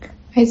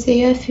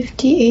Isaiah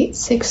 58,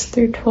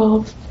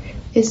 6-12.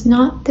 Is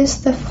not this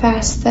the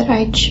fast that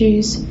I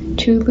choose,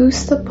 to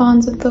loose the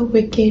bonds of the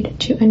wicked,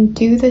 to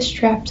undo the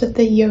straps of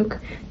the yoke,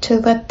 to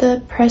let the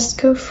oppressed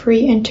go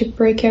free, and to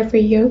break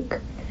every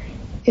yoke?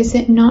 Is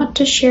it not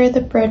to share the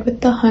bread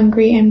with the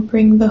hungry, and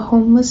bring the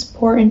homeless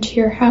poor into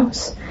your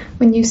house,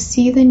 when you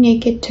see the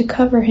naked to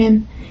cover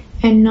him,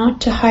 and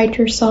not to hide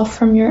yourself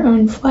from your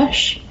own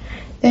flesh?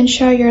 Then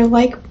shall your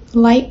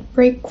light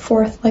break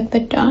forth like the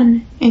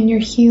dawn, and your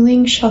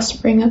healing shall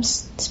spring up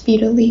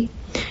speedily.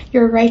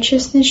 Your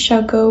righteousness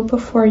shall go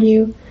before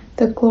you,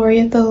 the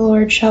glory of the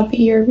Lord shall be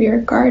your rear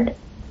guard.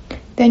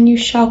 Then you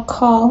shall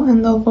call,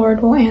 and the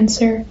Lord will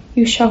answer.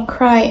 You shall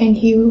cry, and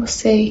he will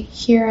say,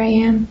 Here I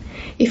am.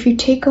 If you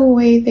take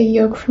away the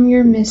yoke from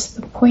your midst,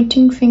 the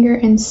pointing finger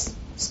and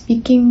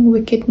speaking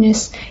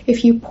wickedness,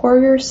 if you pour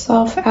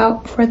yourself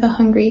out for the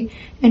hungry,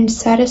 and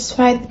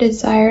satisfy the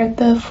desire of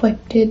the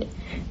afflicted,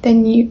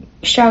 then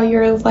shall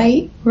your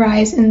light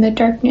rise in the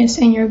darkness,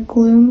 and your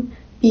gloom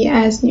be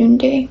as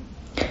noonday.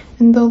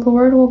 And the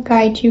Lord will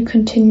guide you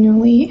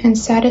continually, and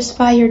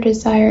satisfy your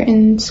desire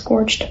in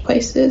scorched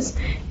places,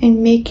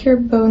 and make your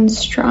bones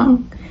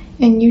strong.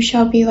 And you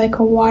shall be like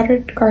a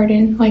watered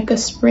garden, like a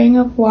spring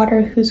of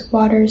water whose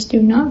waters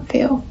do not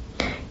fail.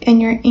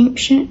 And your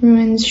ancient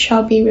ruins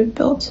shall be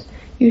rebuilt.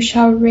 You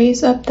shall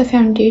raise up the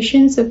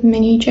foundations of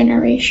many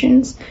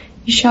generations.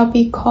 You shall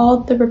be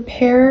called the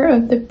repairer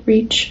of the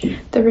breach,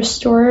 the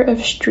restorer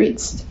of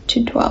streets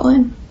to dwell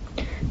in.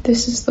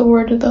 This is the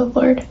word of the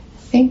Lord.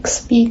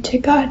 Thanks be to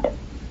God.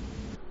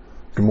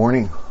 Good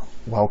morning.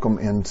 Welcome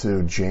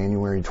into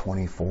January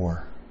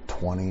 24,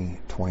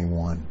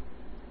 2021.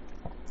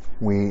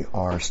 We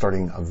are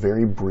starting a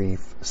very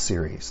brief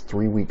series,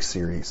 3-week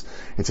series.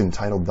 It's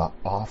entitled The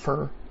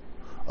Offer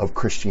of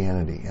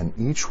Christianity. And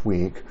each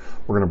week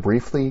we're going to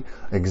briefly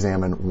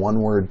examine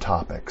one-word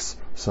topics.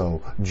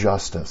 So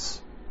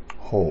justice,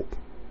 hope,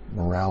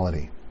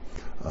 morality.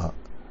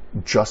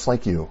 Just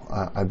like you,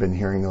 I've been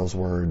hearing those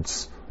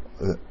words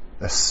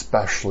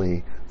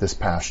especially this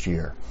past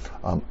year.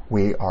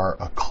 We are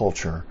a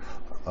culture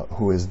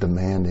who is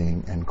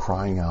demanding and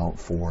crying out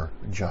for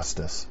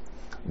justice,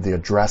 the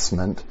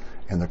addressment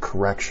and the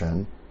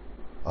correction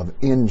of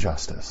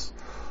injustice.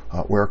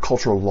 We're a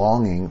culture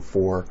longing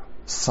for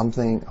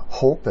something,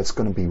 hope that's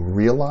going to be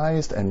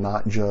realized and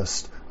not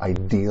just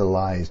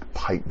idealized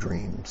pipe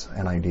dreams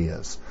and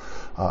ideas.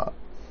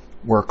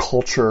 We're a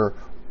culture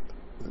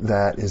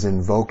that is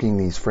invoking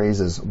these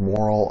phrases,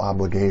 moral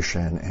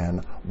obligation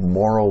and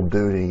moral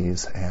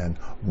duties and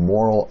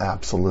moral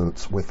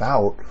absolutes,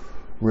 without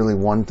really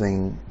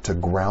wanting to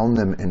ground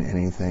them in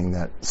anything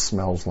that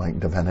smells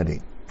like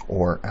divinity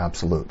or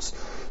absolutes.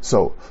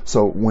 So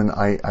when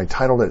I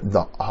titled it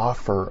The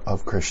Offer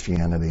of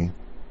Christianity,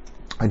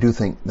 I do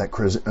think that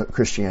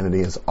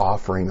Christianity is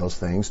offering those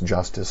things,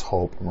 justice,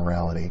 hope,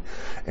 morality,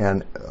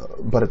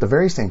 but at the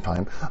very same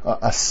time,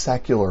 a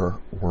secular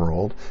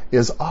world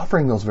is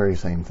offering those very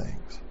same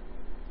things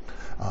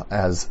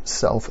as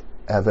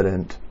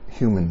self-evident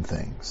human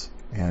things.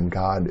 And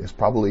God is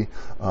probably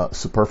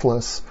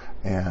superfluous,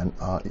 and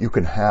you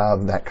can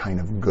have that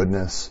kind of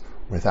goodness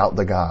without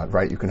the God,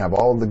 right? You can have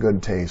all of the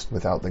good taste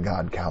without the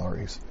God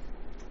calories.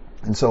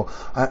 And so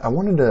I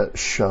wanted to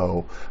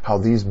show how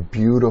these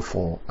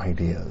beautiful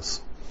ideas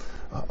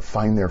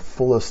find their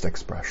fullest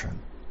expression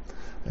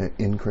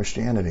in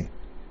Christianity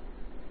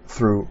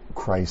through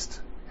Christ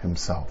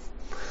himself.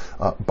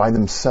 By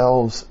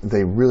themselves,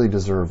 they really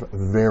deserve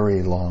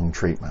very long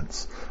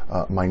treatments.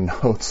 My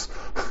notes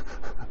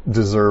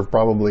deserve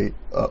probably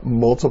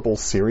multiple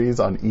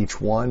series on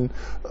each one.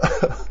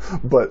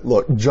 But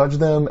look, judge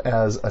them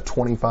as a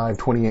 25,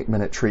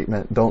 28-minute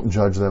treatment. Don't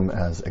judge them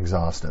as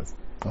exhaustive.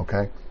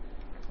 Okay?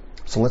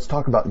 So let's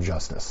talk about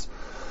justice.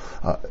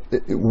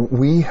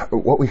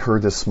 What we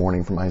heard this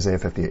morning from Isaiah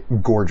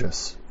 58,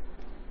 gorgeous,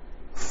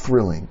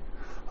 thrilling,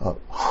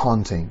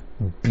 haunting,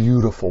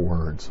 beautiful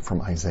words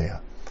from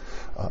Isaiah.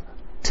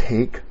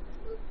 Take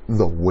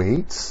the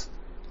weights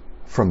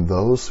from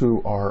those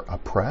who are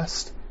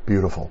oppressed,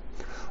 beautiful.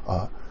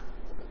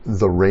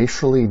 The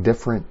racially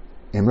different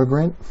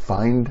immigrant,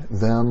 find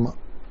them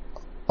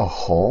a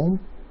home.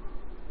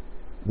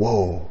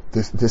 Whoa,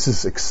 this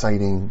is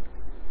exciting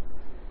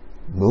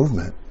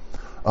movement.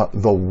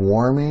 The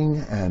warming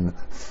and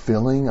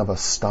filling of a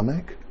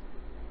stomach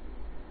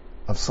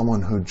of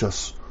someone who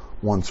just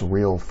wants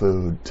real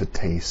food to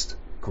taste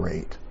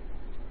great.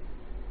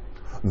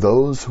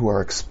 Those who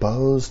are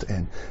exposed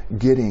and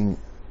getting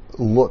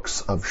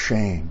looks of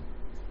shame,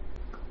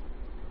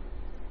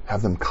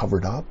 have them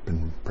covered up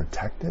and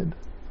protected.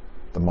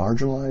 The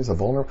marginalized, the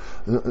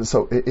vulnerable.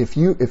 So if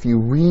you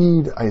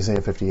read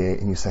Isaiah 58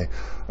 and you say,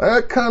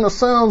 that kind of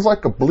sounds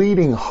like a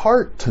bleeding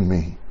heart to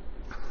me,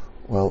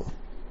 well,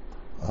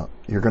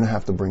 you're going to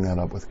have to bring that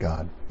up with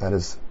God. That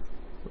is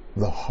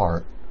the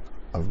heart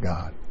of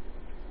God.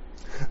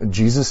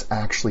 Jesus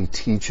actually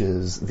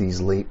teaches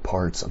these late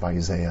parts of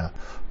Isaiah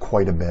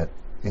quite a bit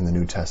in the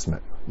New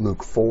Testament.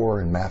 Luke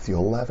 4 and Matthew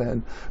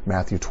 11,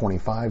 Matthew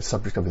 25,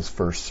 subject of his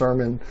first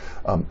sermon.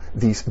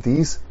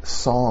 These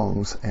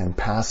songs and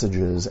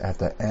passages at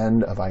the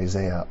end of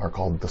Isaiah are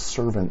called the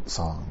servant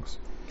songs.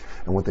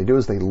 And what they do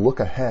is they look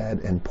ahead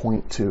and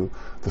point to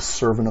the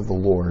servant of the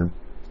Lord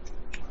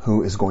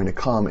who is going to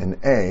come and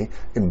A,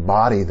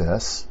 embody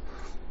this,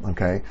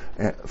 okay,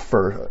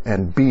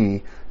 and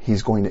B,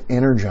 he's going to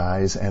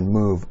energize and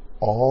move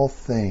all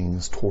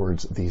things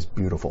towards these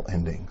beautiful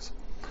endings.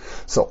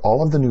 So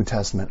all of the New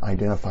Testament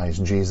identifies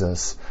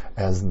Jesus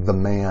as the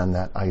man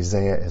that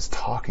Isaiah is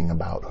talking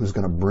about, who's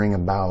going to bring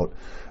about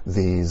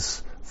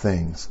these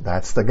things.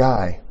 That's the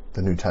guy,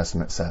 the New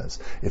Testament says.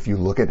 If you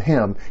look at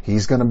him,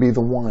 he's going to be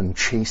the one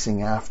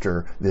chasing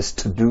after this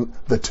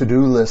the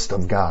to-do list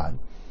of God.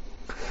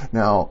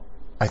 Now,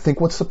 I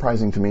think what's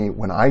surprising to me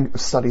when I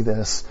study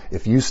this,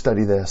 if you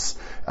study this,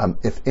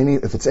 if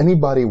it's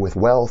anybody with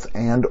wealth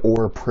and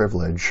or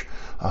privilege,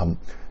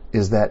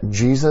 is that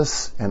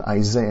Jesus and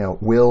Isaiah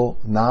will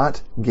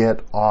not get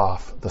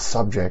off the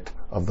subject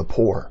of the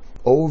poor.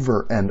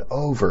 Over and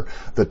over,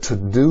 the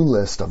to-do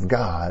list of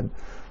God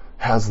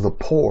has the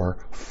poor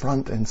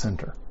front and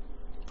center,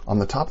 on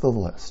the top of the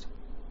list.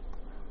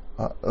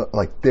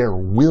 Like there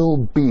will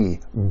be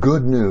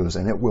good news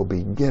and it will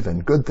be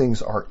given. Good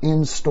things are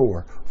in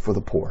store for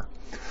the poor.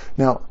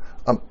 Now,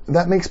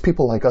 that makes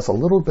people like us a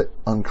little bit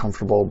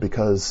uncomfortable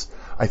because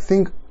I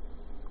think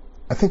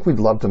we'd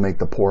love to make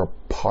the poor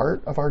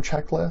part of our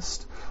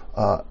checklist.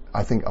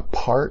 I think a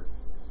part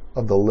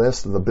of the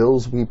list of the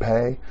bills we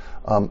pay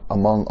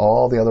among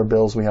all the other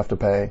bills we have to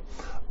pay,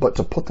 but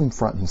to put them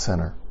front and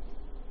center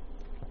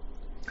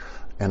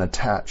and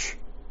attach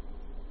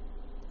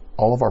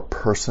all of our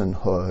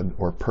personhood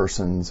or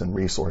persons and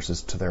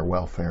resources to their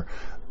welfare,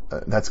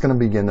 that's going to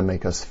begin to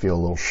make us feel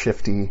a little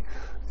shifty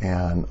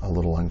and a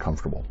little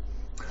uncomfortable.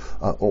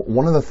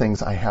 One of the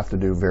things I have to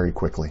do very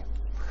quickly,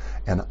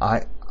 and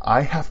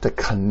I have to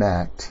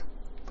connect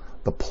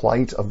the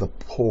plight of the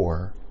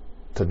poor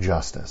to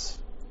justice.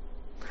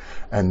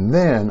 And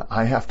then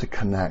I have to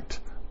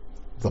connect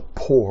the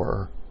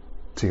poor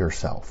to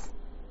yourself.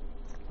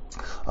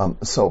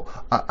 So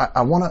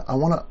I want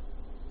to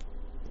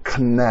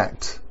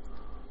connect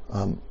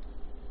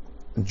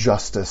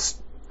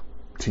justice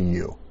to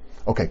you.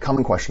 Okay,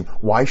 common question.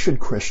 Why should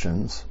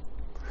Christians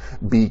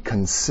be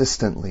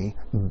consistently,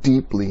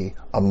 deeply,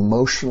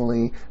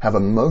 emotionally, have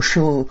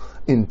emotional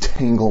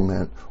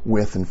entanglement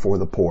with and for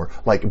the poor?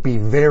 Like, be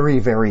very,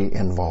 very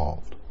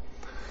involved.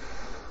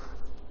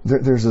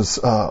 There's this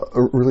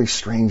really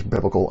strange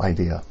biblical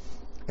idea,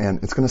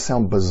 and it's going to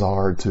sound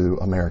bizarre to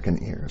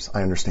American ears,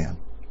 I understand,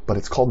 but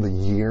it's called the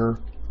year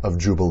of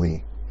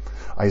Jubilee.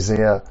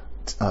 Isaiah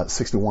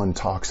 61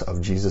 talks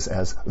of Jesus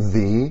as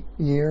the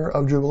year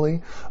of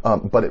Jubilee,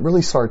 but it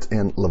really starts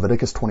in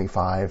Leviticus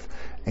 25,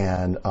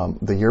 and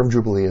the year of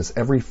Jubilee is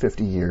every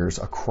 50 years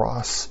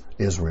across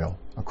Israel,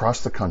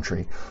 across the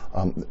country.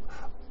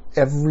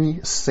 Every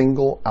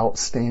single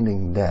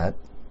outstanding debt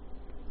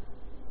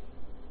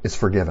is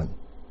forgiven.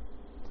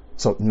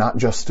 So not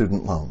just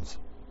student loans.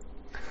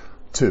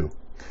 2,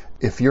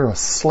 if you're a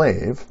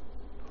slave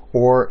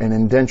or an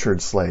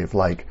indentured slave,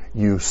 like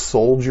you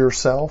sold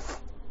yourself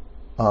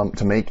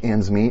to make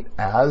ends meet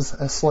as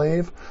a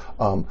slave,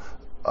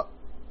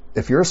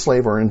 if you're a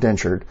slave or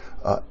indentured,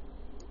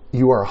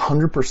 you are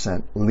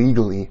 100%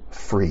 legally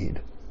freed.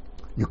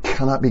 You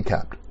cannot be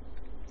kept.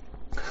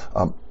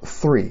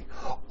 3,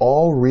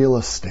 all real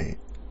estate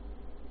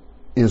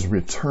is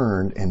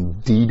returned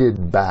and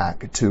deeded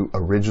back to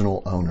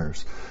original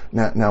owners.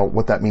 Now,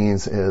 what that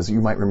means is,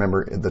 you might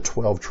remember the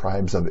 12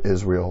 tribes of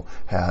Israel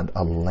had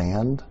a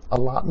land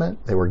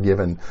allotment. They were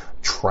given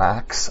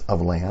tracts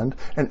of land,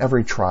 and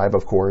every tribe,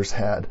 of course,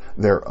 had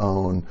their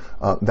own,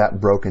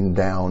 that broken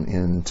down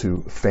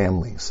into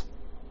families.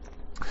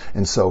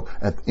 And so,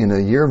 in a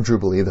year of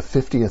Jubilee, the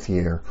 50th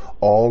year,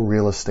 all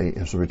real estate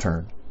is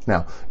returned.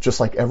 Now,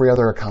 just like every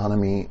other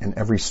economy and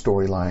every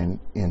storyline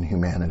in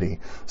humanity,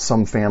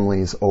 some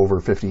families over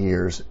 50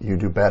 years, you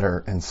do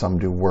better and some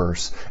do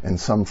worse, and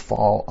some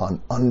fall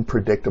on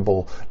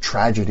unpredictable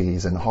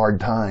tragedies and hard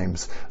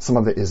times. Some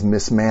of it is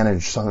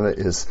mismanaged, some of it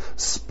is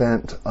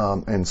spent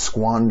and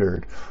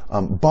squandered.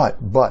 But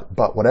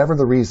whatever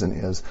the reason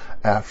is,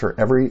 after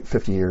every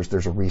 50 years,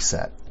 there's a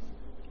reset.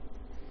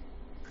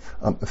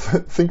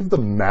 Think of the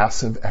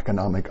massive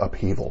economic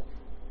upheaval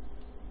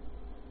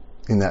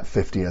in that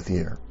 50th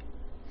year.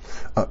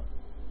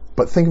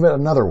 But think of it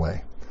another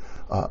way.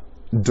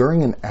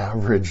 During an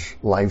average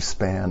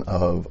lifespan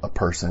of a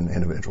person,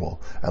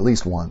 individual, at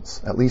least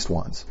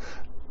once,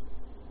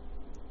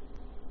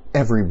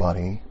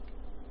 everybody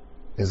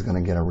is going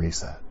to get a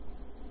reset.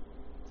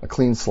 A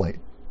clean slate.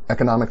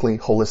 Economically,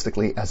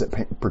 holistically, as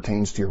it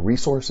pertains to your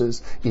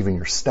resources, even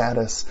your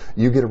status,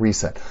 you get a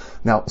reset.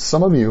 Now,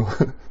 some of you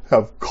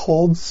have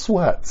cold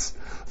sweats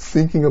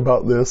thinking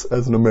about this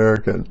as an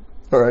American.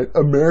 All right,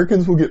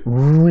 Americans will get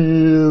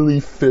really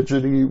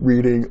fidgety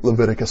reading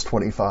Leviticus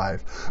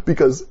 25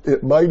 because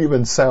it might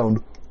even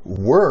sound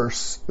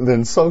worse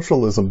than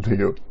socialism to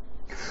you.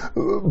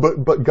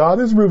 But God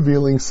is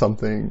revealing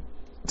something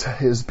to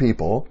his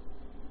people,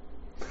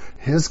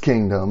 his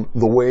kingdom,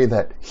 the way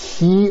that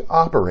he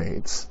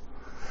operates.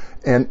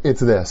 And it's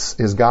this,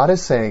 is God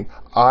is saying,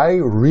 I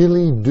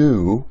really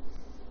do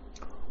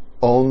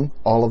own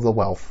all of the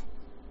wealth.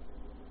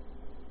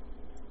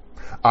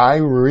 I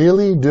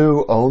really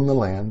do own the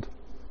land.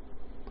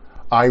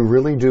 I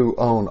really do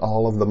own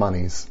all of the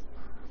monies.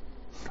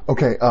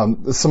 Okay,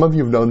 some of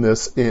you have known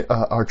this.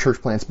 Our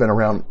church plant's been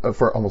around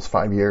for almost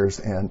 5 years,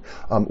 and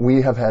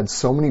we have had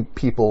so many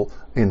people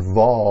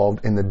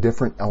involved in the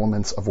different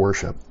elements of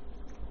worship.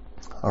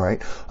 All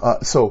right,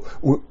 so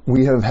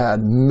we have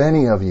had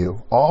many of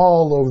you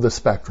all over the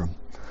spectrum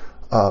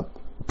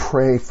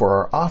pray for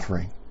our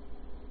offering.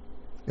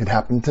 It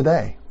happened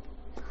today,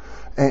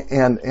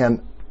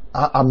 and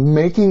I'm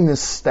making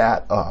this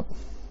stat up,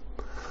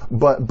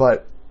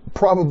 but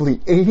probably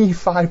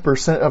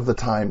 85% of the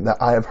time that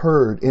I have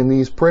heard in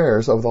these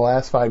prayers over the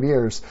last 5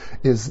 years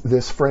is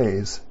this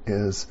phrase,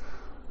 is,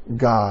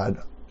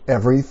 God,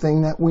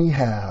 everything that we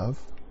have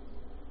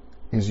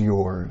is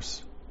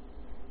yours.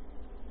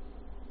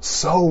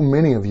 So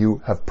many of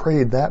you have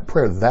prayed that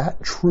prayer,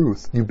 that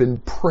truth. You've been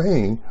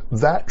praying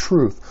that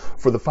truth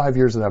for the 5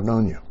 years that I've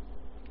known you.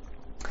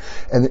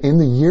 And in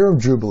the year of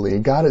Jubilee,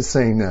 God is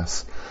saying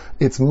this,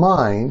 it's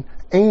mine,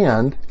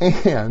 and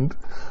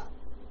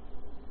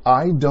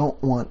I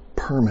don't want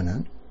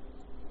permanent,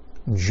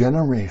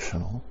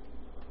 generational,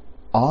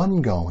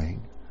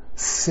 ongoing,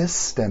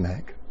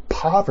 systemic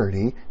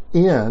poverty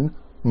in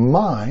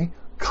my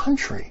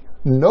country.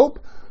 Nope,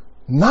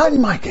 not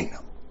in my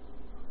kingdom.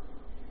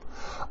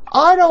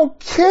 I don't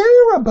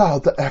care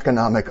about the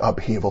economic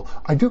upheaval.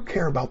 I do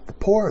care about the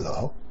poor,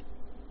 though.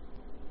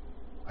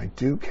 I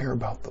do care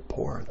about the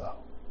poor, though.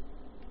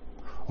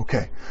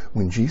 Okay,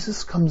 when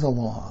Jesus comes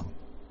along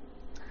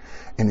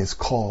and is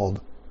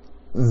called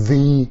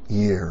the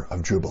year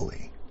of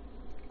Jubilee,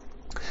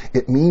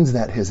 it means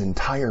that his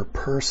entire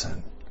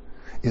person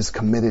is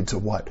committed to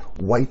what?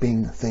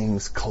 Wiping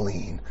things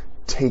clean,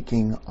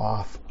 taking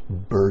off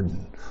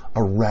burden,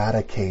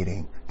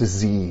 eradicating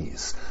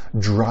disease,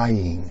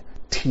 drying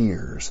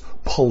tears,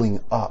 pulling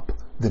up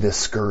the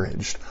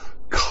discouraged,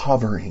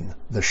 covering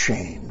the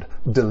shamed,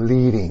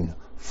 deleting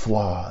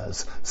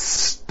flaws,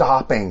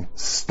 stopping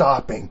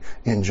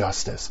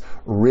injustice,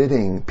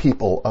 ridding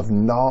people of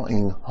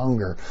gnawing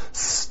hunger,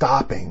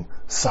 stopping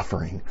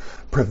suffering,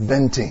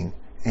 preventing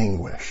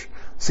anguish.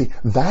 See,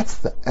 that's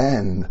the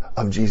end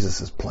of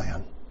Jesus'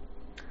 plan.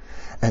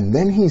 And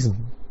then he's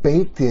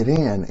baked it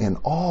in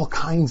all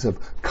kinds of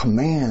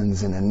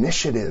commands and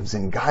initiatives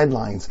and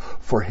guidelines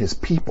for his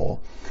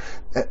people,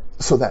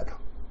 so that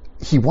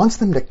he wants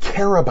them to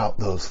care about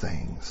those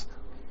things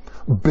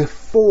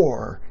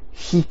before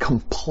he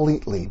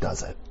completely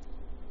does it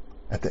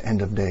at the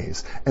end of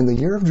days. And the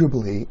year of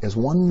Jubilee is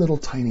one little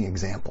tiny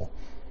example.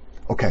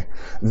 Okay,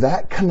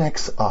 that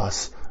connects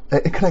us,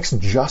 it connects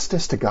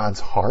justice to God's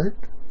heart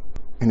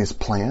and his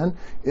plan.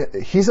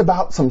 He's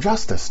about some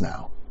justice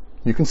now.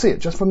 You can see it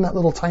just from that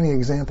little tiny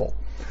example.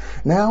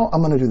 Now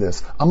I'm going to do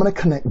this. I'm going to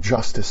connect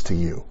justice to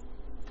you.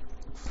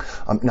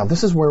 Now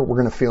this is where we're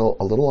going to feel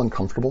a little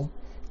uncomfortable.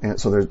 And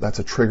so that's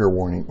a trigger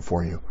warning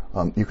for you.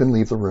 You can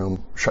leave the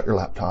room, shut your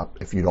laptop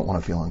if you don't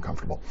want to feel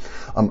uncomfortable.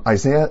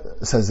 Isaiah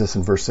says this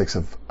in verse 6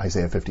 of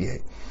Isaiah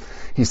 58.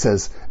 He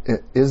says,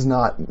 is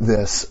not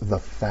this the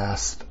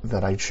fast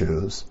that I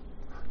choose,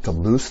 to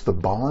loose the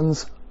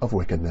bonds of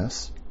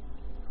wickedness,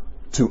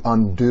 to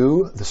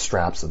undo the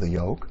straps of the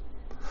yoke,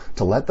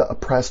 to let the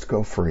oppressed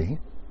go free,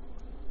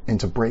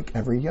 and to break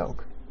every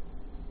yoke?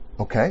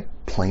 Okay,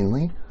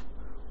 plainly,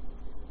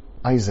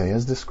 Isaiah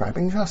is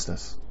describing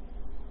justice.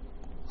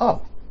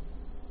 Oh,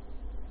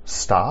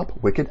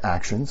 stop wicked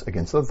actions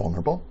against the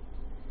vulnerable,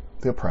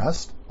 the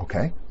oppressed,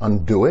 okay,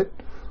 undo it,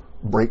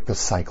 break the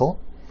cycle,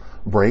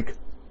 break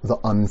the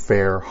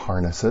unfair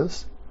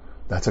harnesses.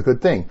 That's a good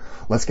thing.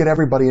 Let's get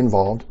everybody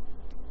involved.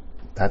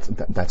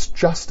 That's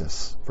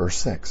justice. Verse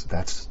 6,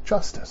 that's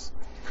justice.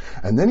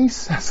 And then he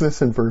says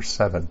this in verse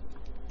 7,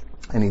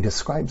 and he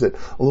describes it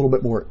a little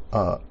bit more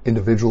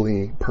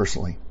individually,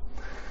 personally.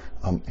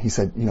 He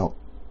said,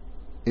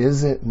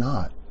 is it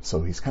not?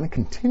 So he's kind of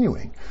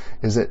continuing.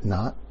 Is it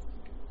not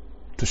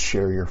to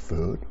share your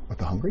food with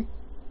the hungry?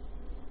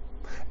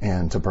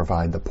 And to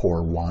provide the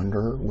poor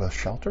wanderer with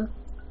shelter?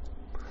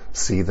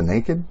 See the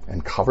naked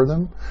and cover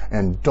them,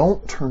 and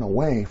don't turn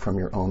away from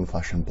your own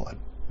flesh and blood.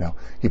 Now,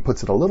 he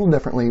puts it a little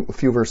differently, a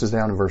few verses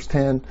down in verse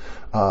 10.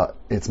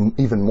 It's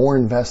even more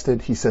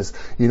invested. He says,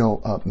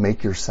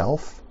 make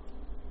yourself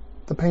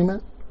the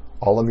payment,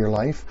 all of your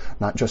life,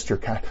 not just your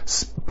cash.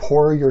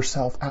 Pour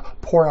yourself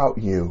out, pour out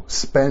you,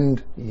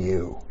 spend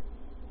you.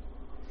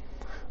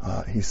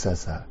 He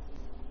says that.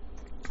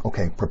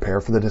 Okay,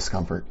 prepare for the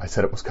discomfort. I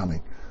said it was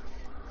coming.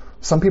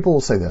 Some people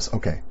will say this,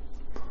 okay,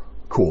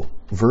 cool.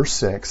 Verse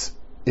 6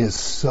 is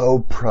so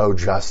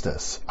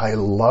pro-justice. I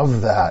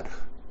love that.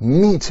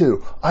 Me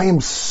too. I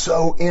am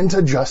so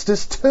into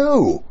justice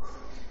too.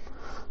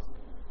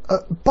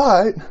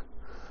 But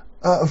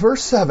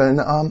verse 7,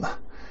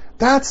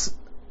 that's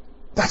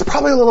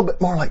probably a little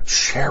bit more like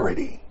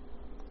charity.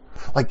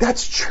 Like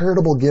that's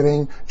charitable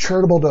giving,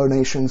 charitable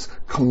donations,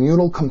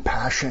 communal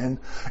compassion.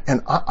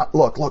 And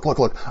look,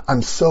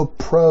 I'm so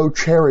pro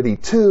charity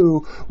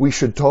too. We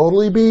should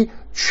totally be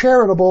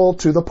charitable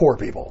to the poor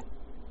people.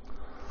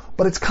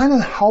 But it's kind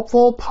of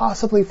helpful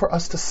possibly for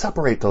us to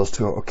separate those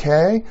two,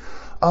 okay?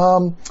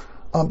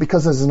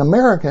 Because as an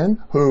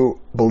American who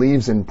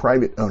believes in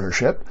private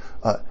ownership,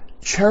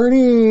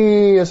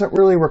 charity isn't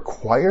really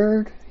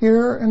required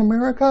here in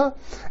America.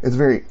 It's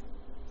very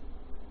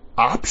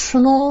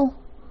optional.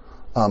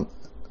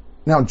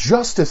 Now,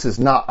 justice is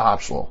not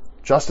optional.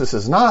 Justice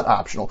is not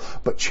optional,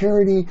 but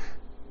charity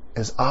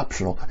is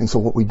optional. And so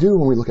what we do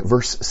when we look at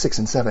verse 6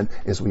 and 7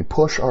 is we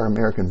push our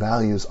American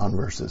values on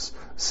verses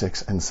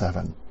 6 and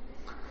 7.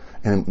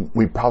 And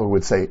we probably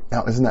would say,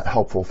 now, isn't that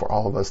helpful for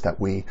all of us that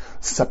we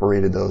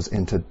separated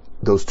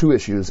those two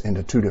issues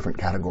into two different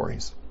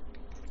categories?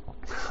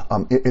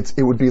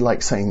 It would be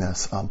like saying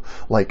this,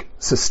 like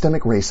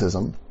systemic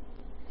racism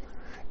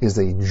is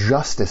a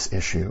justice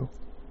issue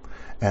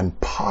and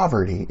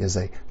poverty is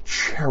a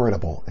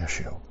charitable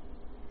issue.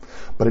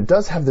 But it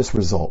does have this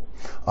result.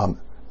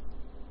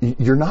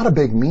 You're not a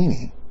big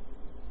meanie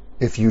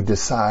if you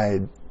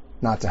decide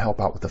not to help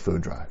out with the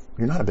food drive.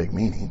 You're not a big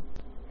meanie.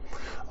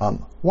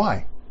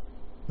 Why?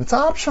 It's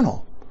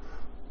optional.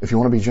 If you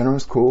want to be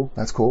generous, cool,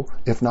 that's cool.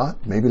 If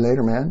not, maybe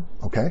later, man.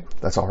 Okay,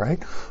 that's all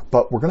right.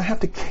 But we're going to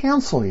have to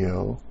cancel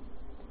you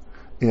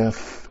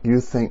if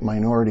you think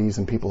minorities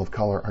and people of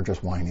color are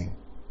just whining.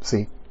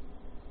 See,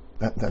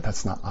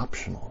 that's not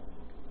optional.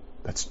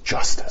 That's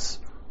justice.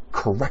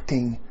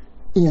 Correcting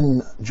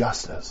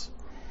injustice.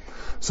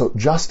 So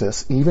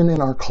justice, even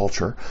in our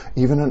culture,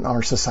 even in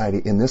our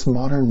society, in this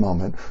modern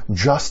moment,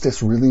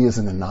 justice really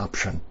isn't an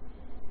option.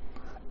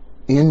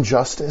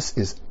 Injustice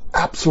is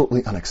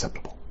absolutely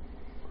unacceptable.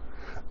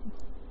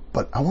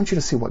 But I want you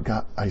to see what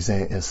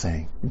Isaiah is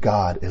saying.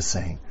 God is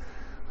saying.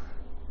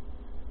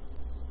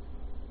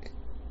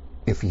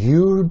 If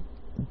you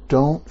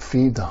don't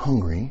feed the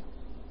hungry,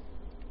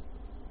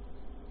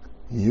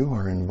 you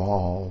are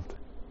involved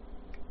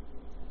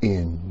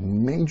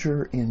in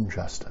major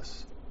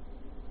injustice.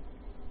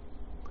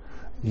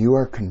 You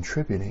are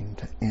contributing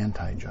to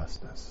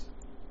anti-justice.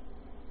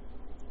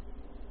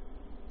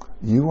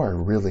 You are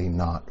really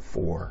not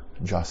for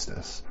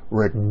justice,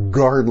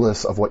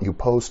 regardless of what you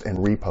post and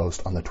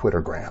repost on the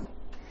Twittergram.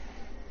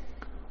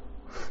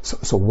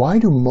 So why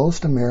do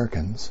most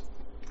Americans,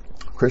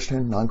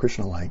 Christian,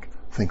 non-Christian alike,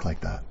 think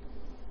like that?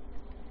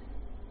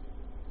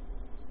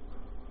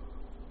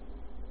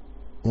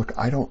 Look,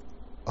 I don't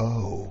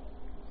owe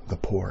the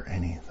poor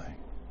anything.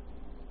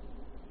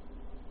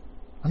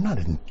 I'm not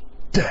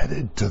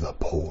indebted to the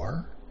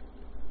poor.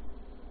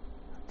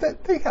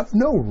 That they have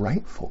no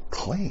rightful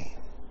claim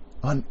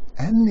on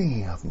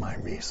any of my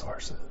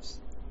resources.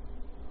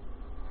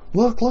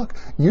 Look,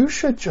 you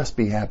should just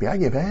be happy. I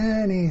give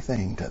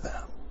anything to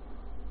them.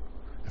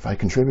 If I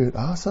contribute,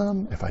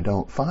 awesome. If I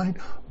don't, fine.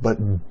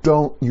 But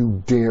don't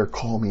you dare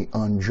call me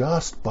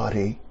unjust,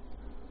 buddy.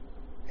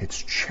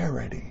 It's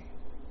charity.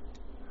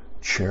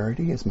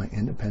 Charity is my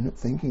independent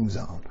thinking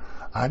zone.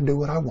 I do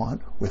what I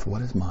want with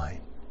what is mine.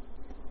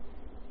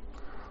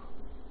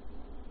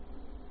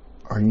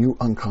 Are you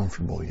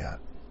uncomfortable yet?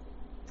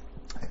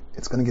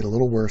 It's going to get a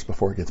little worse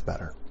before it gets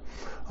better.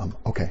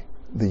 Okay,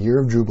 the year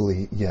of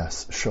Jubilee,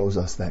 yes, shows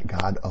us that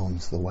God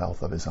owns the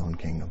wealth of his own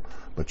kingdom.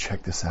 But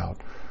check this out.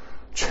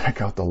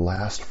 Check out the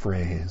last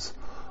phrase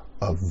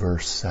of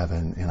verse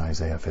 7 in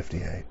Isaiah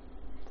 58.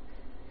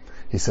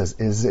 He says,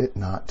 is it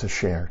not to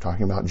share,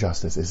 talking about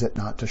justice, is it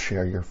not to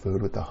share your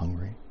food with the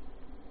hungry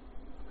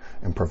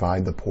and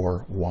provide the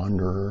poor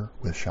wanderer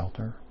with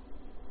shelter?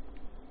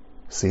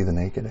 See the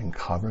naked and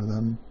cover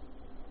them?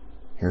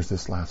 Here's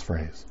this last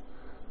phrase.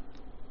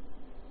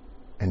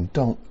 And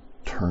don't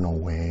turn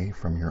away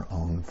from your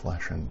own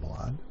flesh and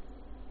blood.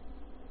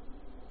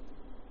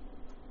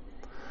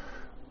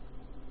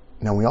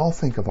 Now we all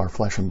think of our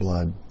flesh and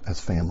blood as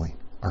family,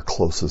 our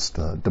closest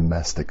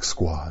domestic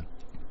squad.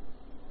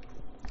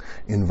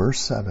 In verse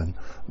 7,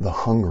 the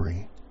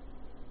hungry,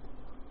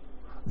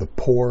 the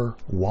poor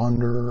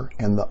wanderer,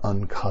 and the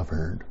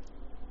uncovered,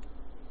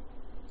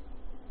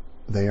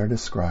 they are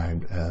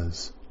described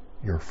as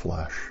your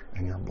flesh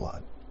and your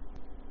blood.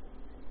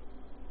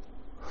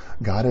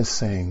 God is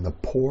saying the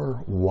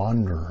poor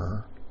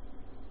wanderer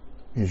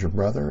is your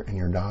brother and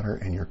your daughter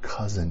and your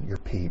cousin, your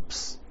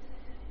peeps.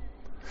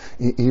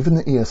 Even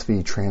the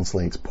ESV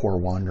translates poor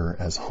wanderer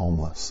as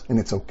homeless, and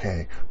it's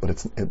okay, but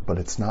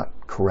it's not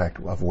correct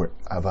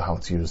of how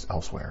it's used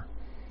elsewhere.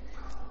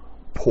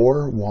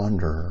 Poor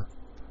wanderer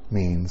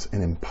means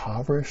an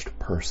impoverished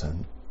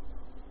person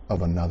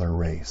of another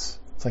race.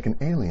 It's like an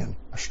alien,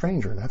 a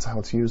stranger. That's how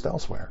it's used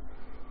elsewhere.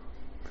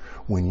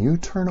 When you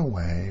turn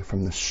away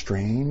from the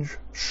strange,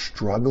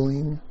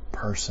 struggling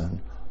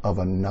person of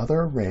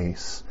another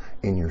race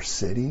in your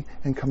city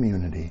and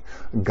community,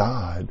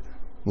 God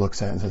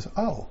looks at it and says,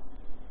 oh,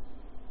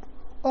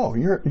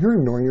 you're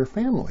ignoring your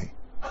family.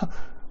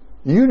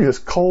 You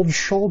just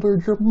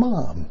cold-shouldered your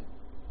mom.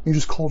 You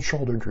just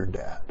cold-shouldered your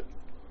dad.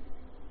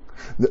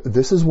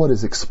 This is what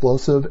is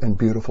explosive and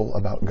beautiful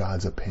about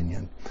God's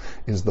opinion,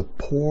 is the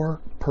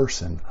poor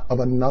person of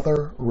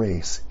another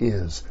race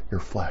is your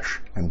flesh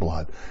and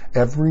blood.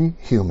 Every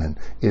human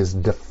is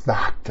de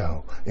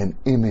facto an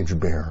image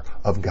bearer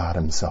of God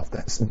himself.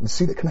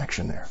 See the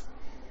connection there?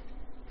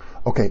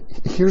 Okay,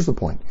 here's the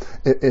point.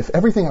 If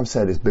everything I've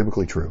said is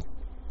biblically true,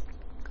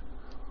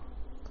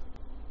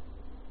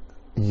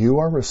 you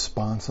are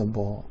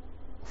responsible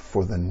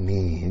for the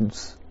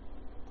needs,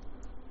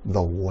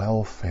 the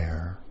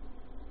welfare,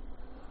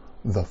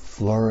 the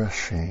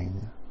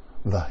flourishing,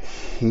 the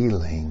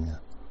healing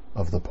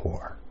of the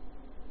poor.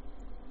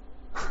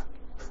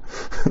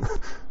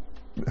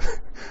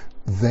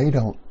 They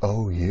don't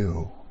owe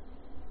you.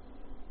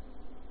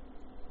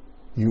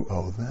 You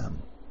owe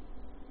them.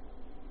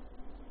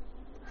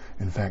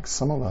 In fact,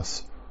 some of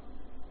us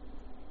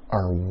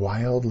are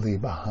wildly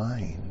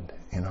behind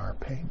in our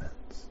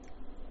payments.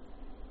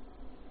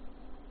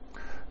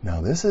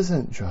 Now, this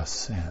isn't just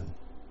sin,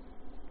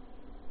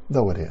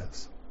 though it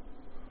is.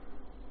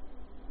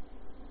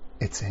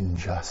 It's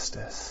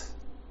injustice.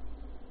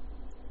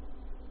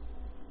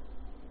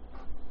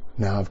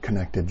 Now I've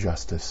connected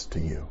justice to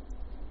you.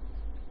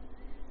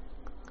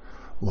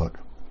 Look,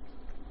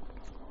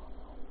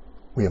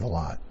 we have a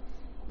lot.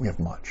 We have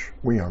much.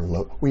 We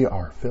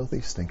are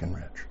filthy, stinking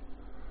rich.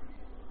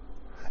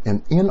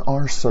 And in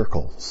our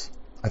circles,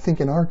 I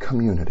think in our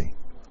community,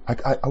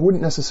 I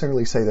wouldn't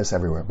necessarily say this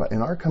everywhere, but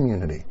in our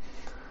community,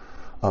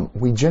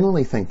 we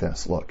generally think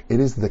this. Look, it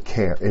is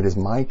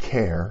my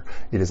care,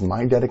 it is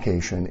my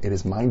dedication, it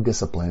is my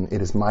discipline,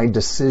 it is my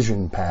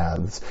decision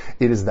paths,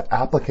 it is the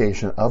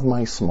application of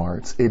my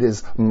smarts, it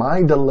is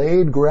my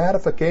delayed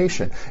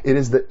gratification, it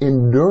is the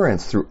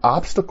endurance through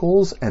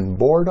obstacles and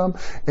boredom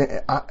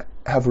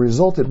have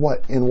resulted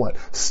in what?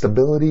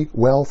 Stability,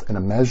 wealth, and a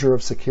measure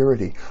of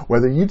security.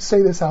 Whether you'd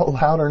say this out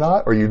loud or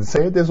not, or you'd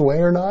say it this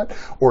way or not,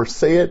 or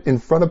say it in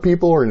front of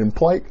people or in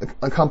polite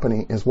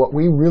company, is what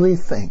we really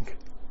think.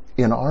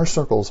 In our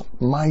circles,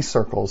 my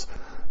circles,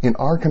 in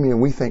our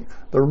community, we think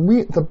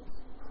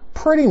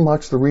pretty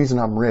much the reason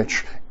I'm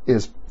rich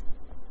is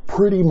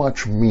pretty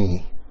much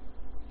me.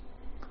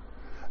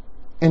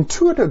 And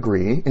to a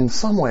degree, in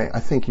some way,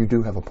 I think you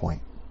do have a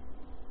point.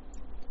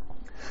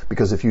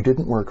 Because if you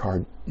didn't work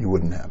hard, you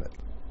wouldn't have it.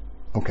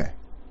 Okay.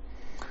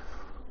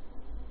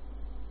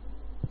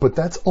 But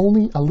that's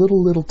only a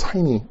little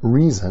tiny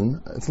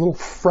reason. It's a little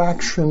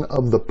fraction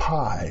of the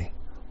pie.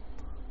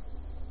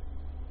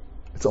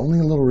 It's only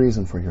a little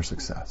reason for your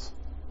success.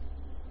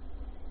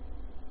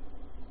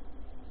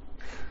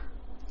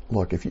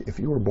 Look, if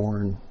you were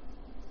born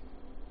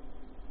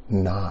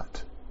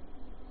not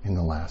in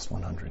the last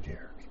 100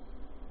 years,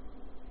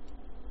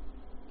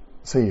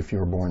 say if you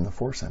were born in the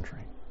 4th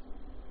century,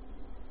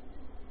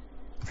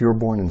 if you were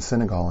born in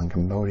Senegal and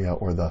Cambodia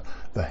or the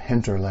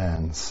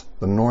hinterlands,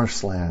 the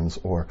Norselands,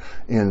 or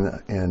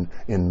in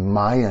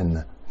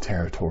Mayan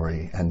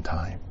territory and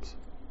times,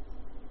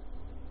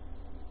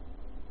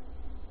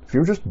 if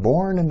you were just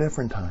born in a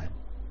different time,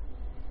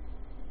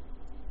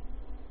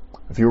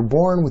 if you were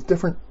born with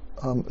different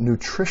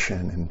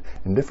nutrition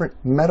and different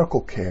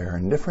medical care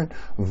and different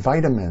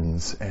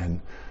vitamins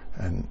and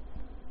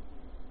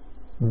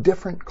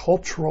different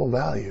cultural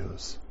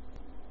values,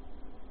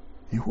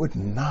 you would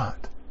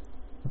not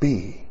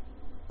be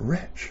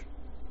rich.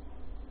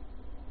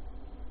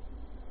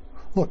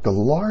 Look, the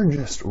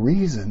largest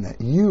reason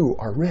that you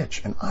are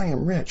rich and I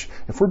am rich,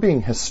 if we're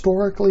being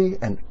historically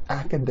and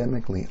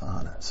academically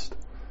honest,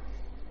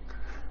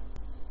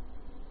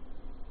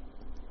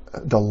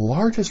 the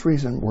largest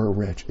reason we're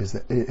rich is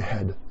that it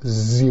had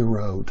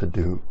zero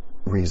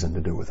reason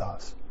to do with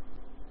us.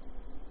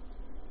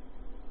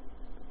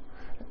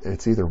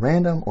 It's either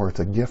random or it's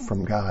a gift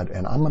from God,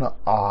 and I'm going to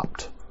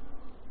opt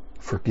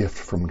for gift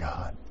from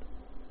God.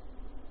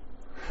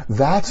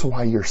 That's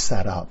why you're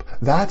set up.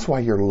 That's why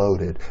you're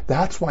loaded.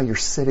 That's why you're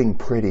sitting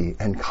pretty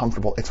and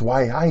comfortable. It's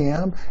why I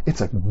am.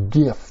 It's a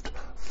gift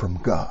from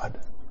God.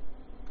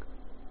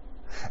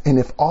 And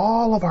if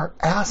all of our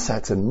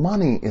assets and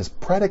money is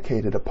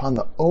predicated upon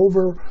the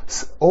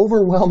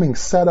overwhelming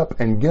setup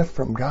and gift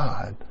from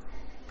God,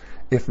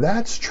 if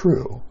that's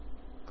true,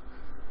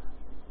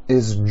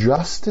 is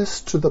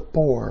justice to the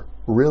poor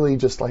really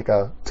just like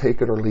a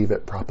take it or leave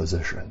it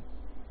proposition?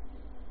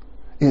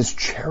 Is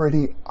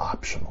charity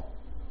optional?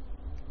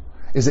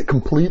 Is it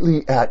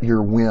completely at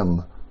your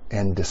whim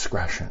and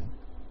discretion?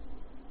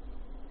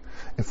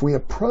 If we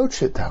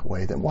approach it that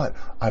way, then what?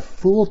 I've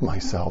fooled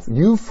myself.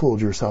 You've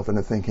fooled yourself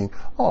into thinking,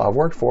 oh, I've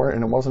worked for it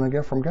and it wasn't a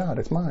gift from God.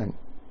 It's mine.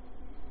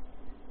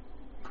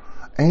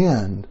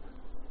 And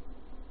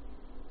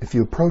if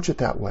you approach it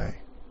that way,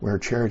 where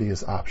charity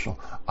is optional,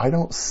 I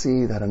don't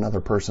see that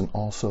another person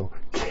also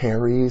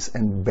carries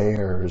and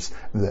bears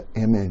the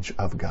image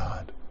of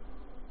God.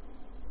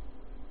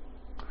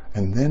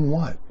 And then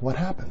what? What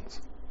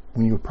happens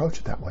when you approach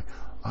it that way?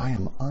 I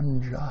am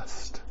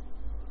unjust.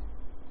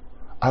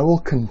 I will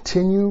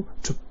continue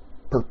to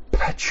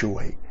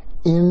perpetuate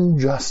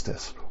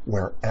injustice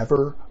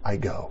wherever I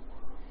go.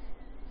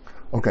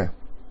 Okay,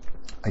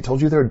 I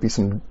told you there would be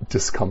some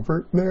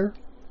discomfort there.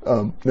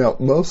 Now,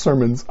 most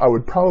sermons I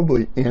would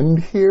probably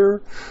end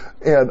here,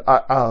 and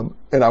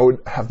I would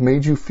have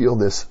made you feel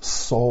this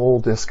soul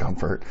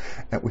discomfort,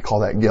 and we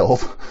call that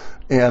guilt.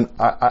 And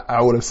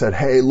I would have said,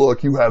 hey,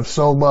 look, you have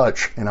so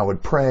much, and I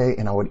would pray,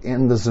 and I would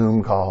end the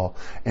Zoom call,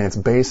 and it's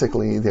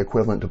basically the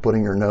equivalent to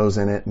putting your nose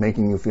in it,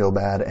 making you feel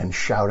bad, and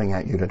shouting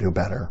at you to do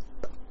better.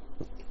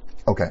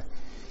 Okay,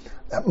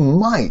 that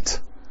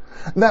might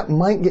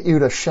get you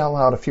to shell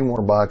out a few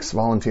more bucks,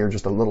 volunteer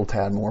just a little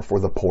tad more for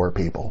the poor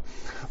people.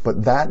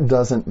 But that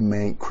doesn't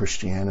make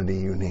Christianity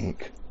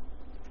unique.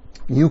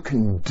 You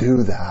can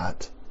do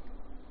that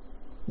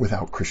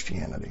without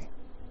Christianity.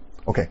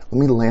 Okay, let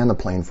me land the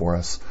plane for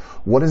us.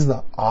 What is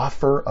the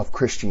offer of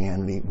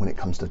Christianity when it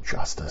comes to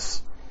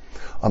justice?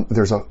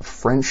 There's a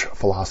French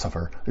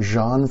philosopher,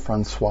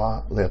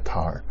 Jean-Francois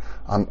Lyotard.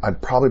 I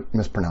probably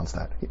mispronounced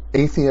that.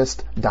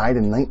 Atheist, died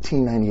in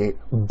 1998,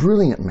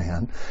 brilliant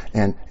man,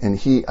 and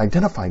he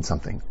identified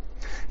something.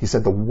 He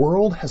said the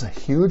world has a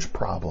huge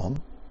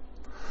problem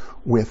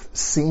with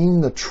seeing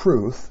the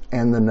truth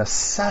and the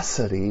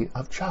necessity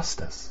of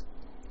justice,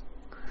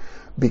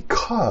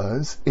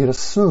 because it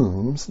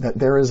assumes that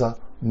there is a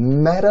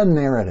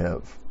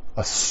meta-narrative,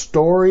 a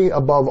story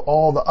above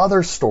all the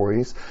other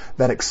stories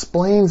that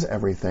explains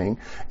everything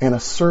and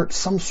asserts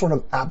some sort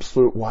of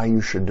absolute why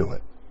you should do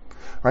it.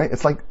 Right?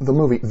 It's like the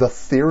movie, The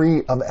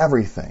Theory of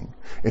Everything.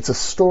 It's a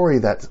story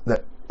that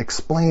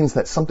explains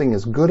that something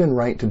is good and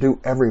right to do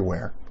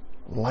everywhere,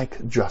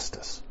 like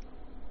justice.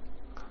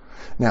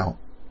 Now,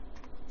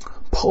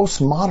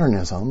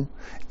 postmodernism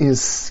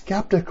is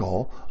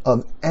skeptical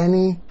of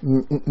any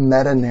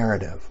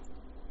meta-narrative.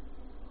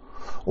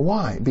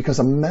 Why? Because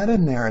a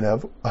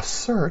meta-narrative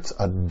asserts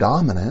a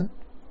dominant,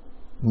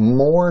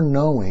 more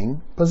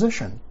knowing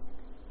position.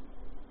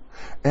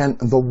 And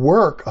the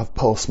work of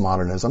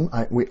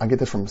postmodernism, I get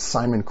this from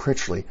Simon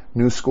Critchley,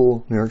 New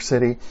School, New York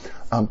City.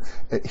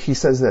 He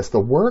says this, the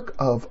work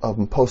of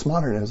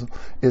postmodernism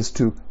is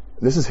to,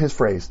 this is his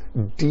phrase,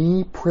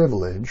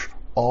 deprivilege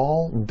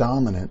all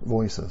dominant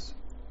voices.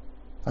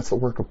 That's the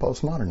work of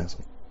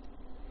postmodernism.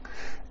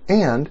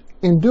 And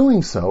in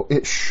doing so,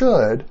 it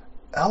should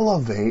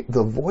elevate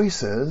the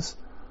voices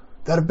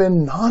that have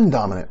been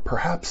non-dominant,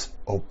 perhaps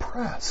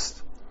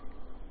oppressed.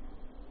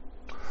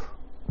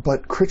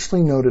 But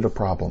Critchley noted a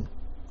problem.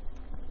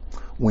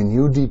 When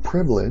you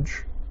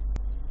deprivilege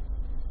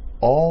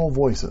all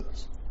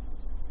voices,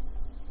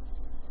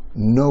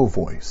 no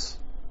voice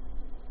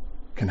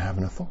can have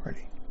an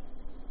authority.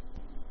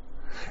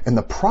 And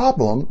the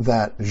problem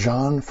that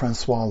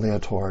Jean-Francois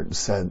Lyotard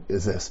said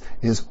is this,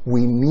 is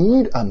we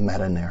need a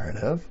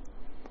meta-narrative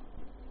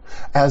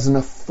as an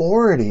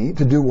authority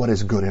to do what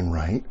is good and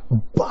right,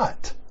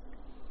 but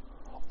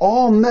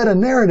all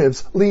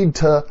meta-narratives lead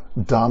to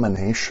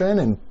domination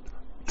and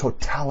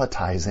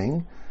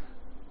totalitizing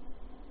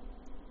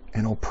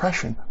and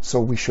oppression,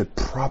 so we should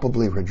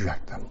probably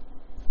reject them.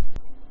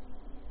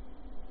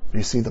 Do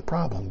you see the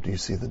problem? Do you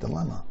see the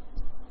dilemma?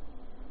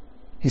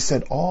 He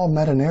said all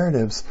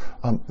meta-narratives,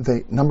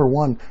 number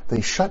one,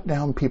 they shut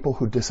down people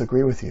who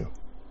disagree with you,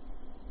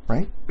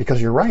 right?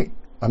 Because you're right.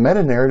 A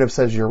meta-narrative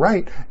says you're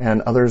right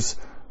and others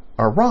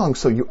are wrong,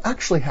 so you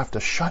actually have to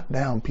shut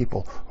down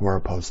people who are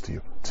opposed to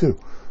you. Two,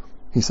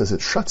 he says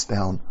it shuts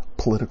down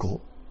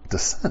political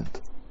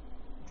dissent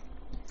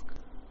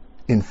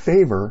in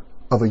favor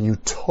of a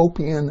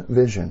utopian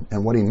vision.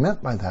 And what he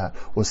meant by that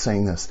was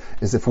saying this,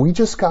 is if we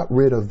just got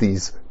rid of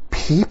these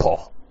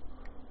people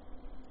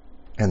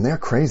and their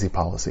crazy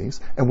policies,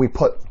 and we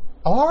put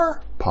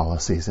our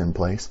policies in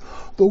place,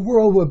 the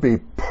world would be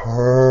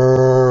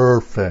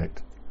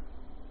perfect.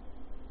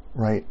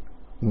 Right?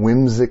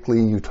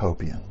 Whimsically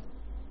utopian.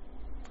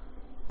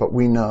 But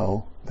we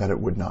know that it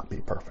would not be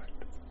perfect.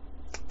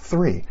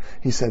 Three,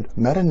 he said,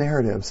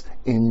 meta-narratives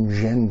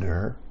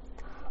engender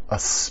a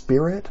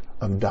spirit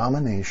of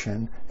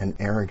domination and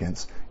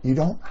arrogance. You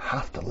don't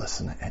have to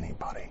listen to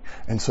anybody.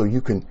 And so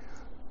you can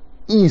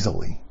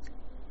easily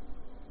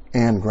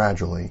and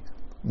gradually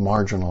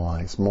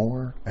marginalize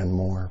more and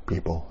more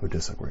people who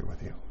disagree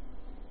with you.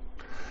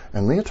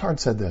 And Lyotard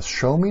said this,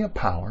 show me a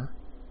power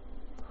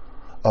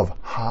of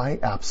high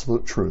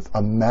absolute truth,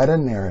 a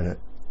meta-narrative,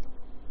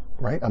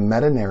 right? A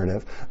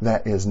meta-narrative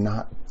that is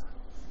not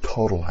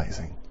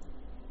totalizing.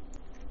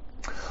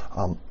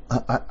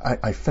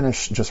 I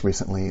finished just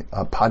recently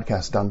a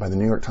podcast done by the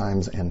New York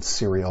Times and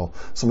Serial.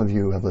 Some of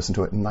you have listened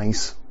to it,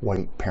 Nice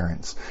White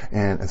Parents.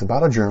 And it's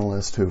about a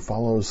journalist who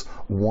follows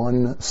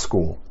one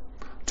school,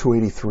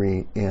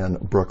 283 in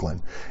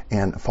Brooklyn,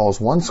 and follows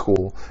one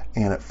school,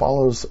 and it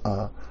follows,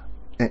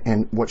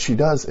 and what she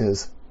does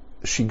is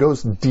she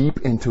goes deep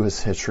into his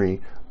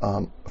history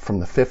from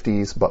the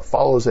 50s, but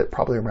follows it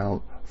probably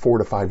around 4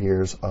 to 5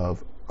 years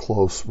of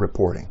close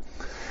reporting.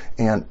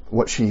 And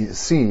what she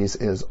sees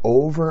is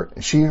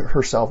she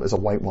herself is a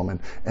white woman,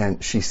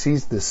 and she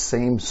sees this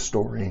same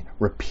story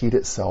repeat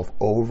itself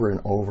over and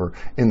over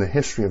in the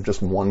history of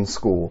just one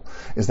school,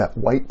 is that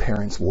white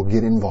parents will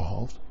get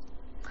involved,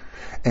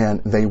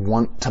 and they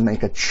want to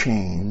make a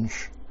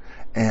change,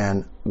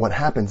 And what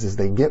happens is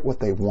they get what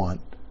they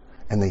want,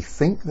 and they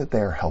think that they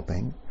are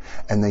helping,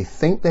 and they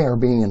think they are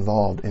being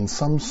involved in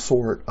some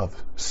sort of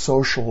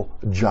social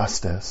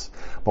justice.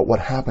 But what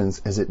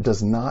happens is it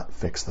does not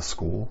fix the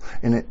school,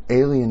 and it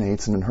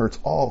alienates and it hurts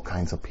all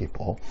kinds of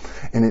people,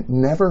 and it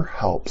never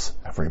helps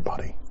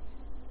everybody.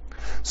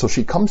 So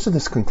she comes to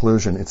this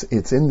conclusion.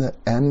 It's in the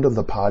end of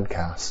the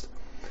podcast.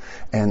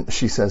 And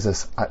she says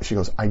this, she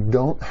goes, I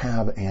don't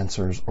have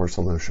answers or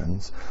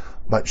solutions,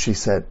 but she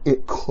said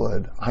it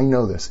could, I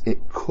know this,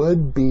 it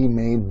could be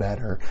made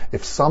better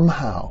if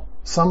somehow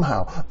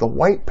the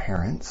white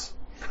parents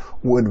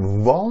would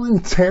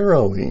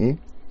voluntarily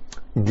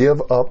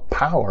give up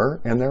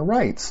power and their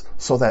rights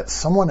so that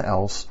someone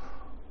else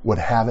would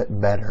have it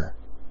better.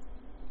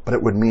 But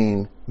it would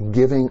mean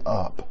giving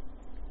up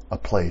a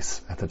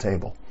place at the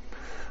table.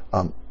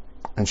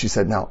 And she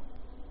said, now,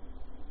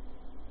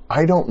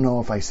 I don't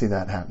know if I see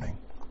that happening.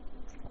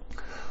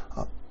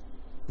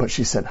 But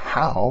she said,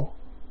 how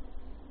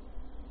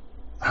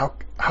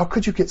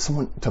could you get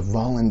someone to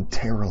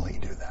voluntarily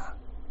do that?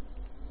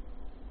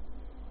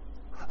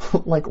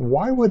 Like,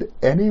 why would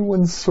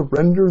anyone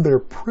surrender their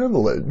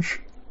privilege?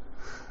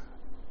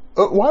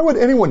 Why would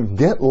anyone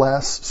get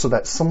less so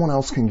that someone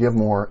else can give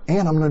more,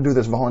 and I'm going to do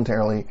this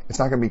voluntarily? It's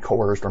not going to be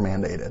coerced or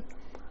mandated.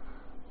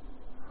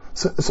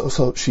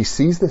 So she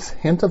sees this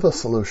hint of a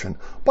solution.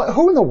 But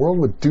who in the world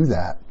would do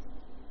that?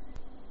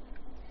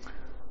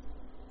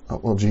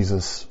 Well,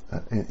 Jesus,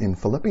 in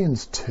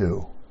Philippians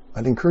 2,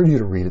 I'd encourage you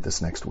to read it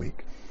this next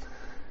week.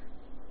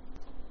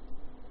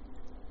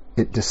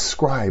 It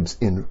describes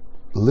in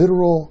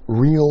literal,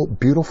 real,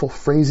 beautiful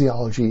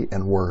phraseology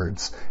and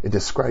words, it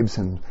describes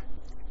him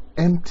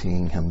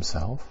emptying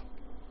himself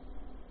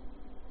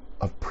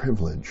of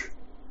privilege.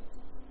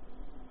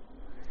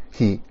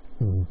 He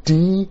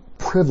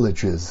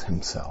de-privileges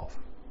himself.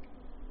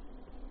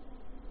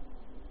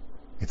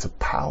 It's a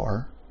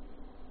power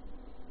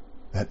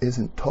that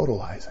isn't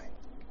totalizing.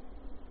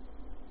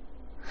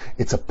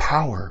 It's a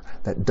power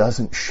that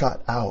doesn't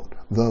shut out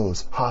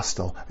those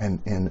hostile and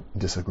in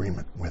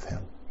disagreement with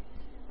him.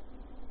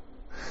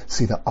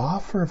 See, the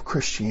offer of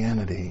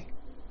Christianity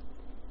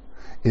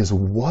is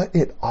what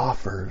it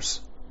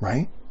offers,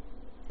 right?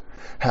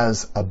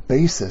 Has a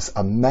basis,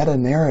 a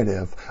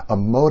meta-narrative, a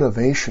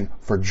motivation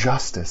for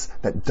justice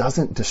that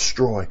doesn't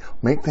destroy,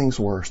 make things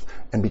worse,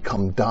 and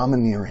become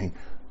domineering.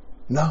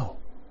 No.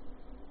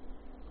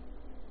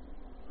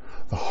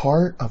 The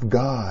heart of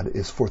God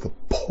is for the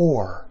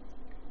poor,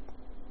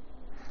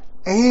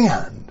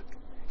 and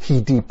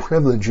he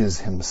deprivileges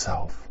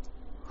himself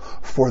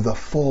for the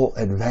full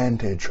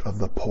advantage of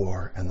the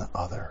poor and the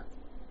other.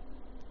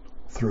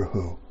 Through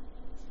who?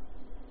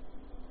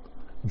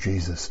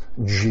 Jesus.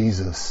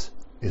 Jesus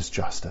is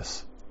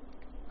justice.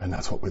 And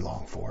that's what we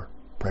long for.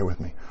 Pray with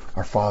me.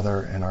 Our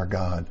Father and our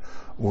God,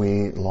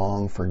 we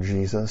long for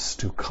Jesus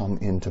to come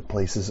into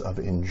places of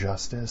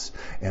injustice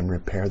and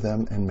repair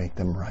them and make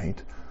them right.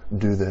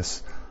 Do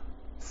this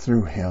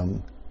through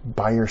him,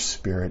 by your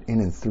Spirit, in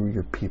and through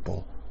your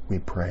people, we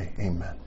pray. Amen.